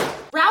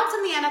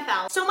droughts in the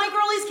NFL, so my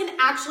girlies can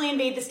actually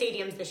invade the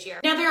stadiums this year.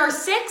 Now, there are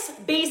 6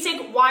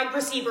 basic wide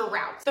receiver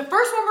routes. The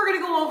first one we're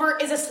gonna go over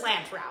is a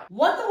slant route.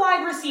 What the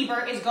wide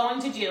receiver is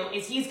going to do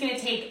is he's gonna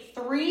take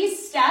 3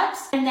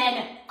 steps and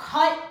then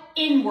cut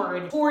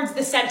inward towards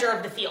the center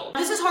of the field.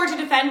 This is hard to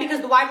defend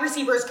because the wide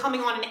receiver is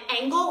coming on an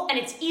angle, and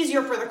it's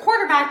easier for the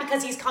quarterback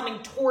because he's coming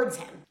towards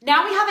him.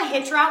 Now we have a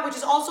hitch route, which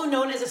is also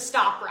known as a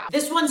stop route.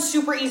 This one's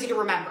super easy to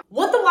remember.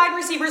 What the wide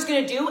receiver is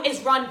going to do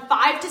is run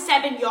 5 to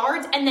 7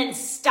 yards and then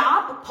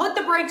stop, put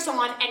the brakes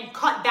on, and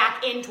cut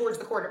back in towards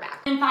the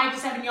quarterback. And 5 to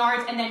 7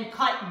 yards and then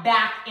cut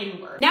back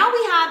inward. Now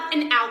we have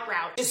an out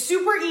route. It's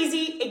super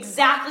easy,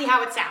 exactly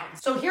how it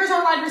sounds. So here's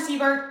our wide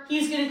receiver.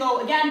 He's going to go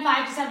again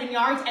 5 to 7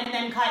 yards and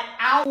then cut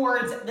out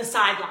towards the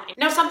sideline.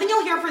 Now something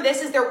you'll hear for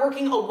this is they're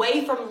working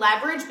away from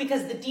leverage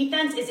because the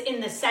defense is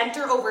in the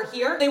center over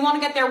here. They want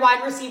to get their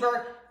wide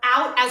receiver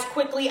out as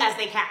quickly as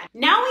they can.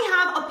 Now we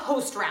have a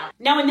post route.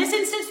 Now in this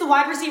instance, the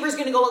wide receiver is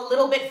going to go a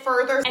little bit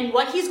further, and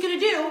what he's going to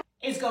do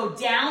is go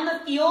down the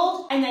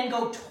field and then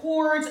go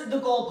towards the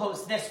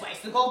goalpost this way.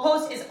 So the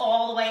goalpost is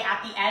all the way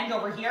at the end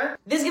over here.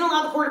 This is going to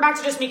allow the quarterback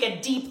to just make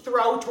a deep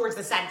throw towards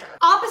the center.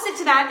 Opposite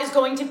to that is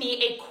going to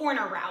be a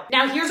corner route.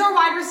 Now here's our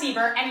wide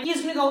receiver, and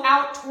he's going to go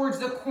out towards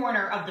the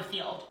corner of the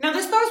field. Now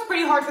this throw is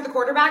pretty hard for the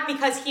quarterback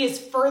because he is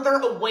further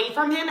away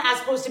from him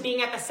as opposed to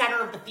being at the center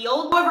of the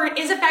field. However, it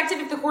is effective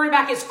if the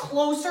quarterback is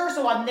closer,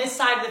 so on this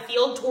side of the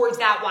field towards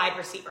that wide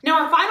receiver.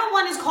 Now our final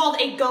one is called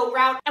a go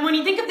route. And when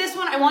you think of this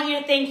one, I want you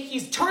to think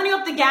he's turning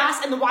up the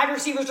gas and the wide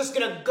receiver is just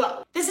gonna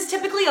go. This is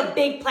typically a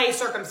big play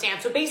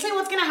circumstance. So basically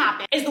what's gonna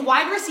happen is the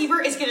wide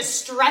receiver is gonna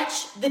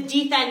stretch the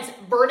defense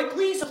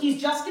vertically. So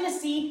he's just gonna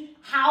see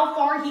how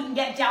far he can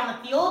get down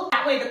the field.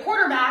 That way the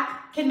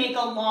quarterback can make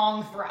a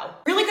long throw.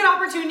 Really good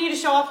opportunity to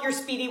show off your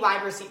speedy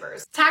wide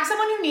receivers. Tag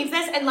someone who needs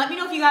this and let me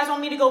know if you guys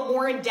want me to go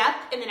more in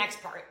depth in the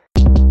next part.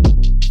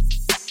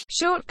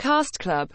 Short Cast Club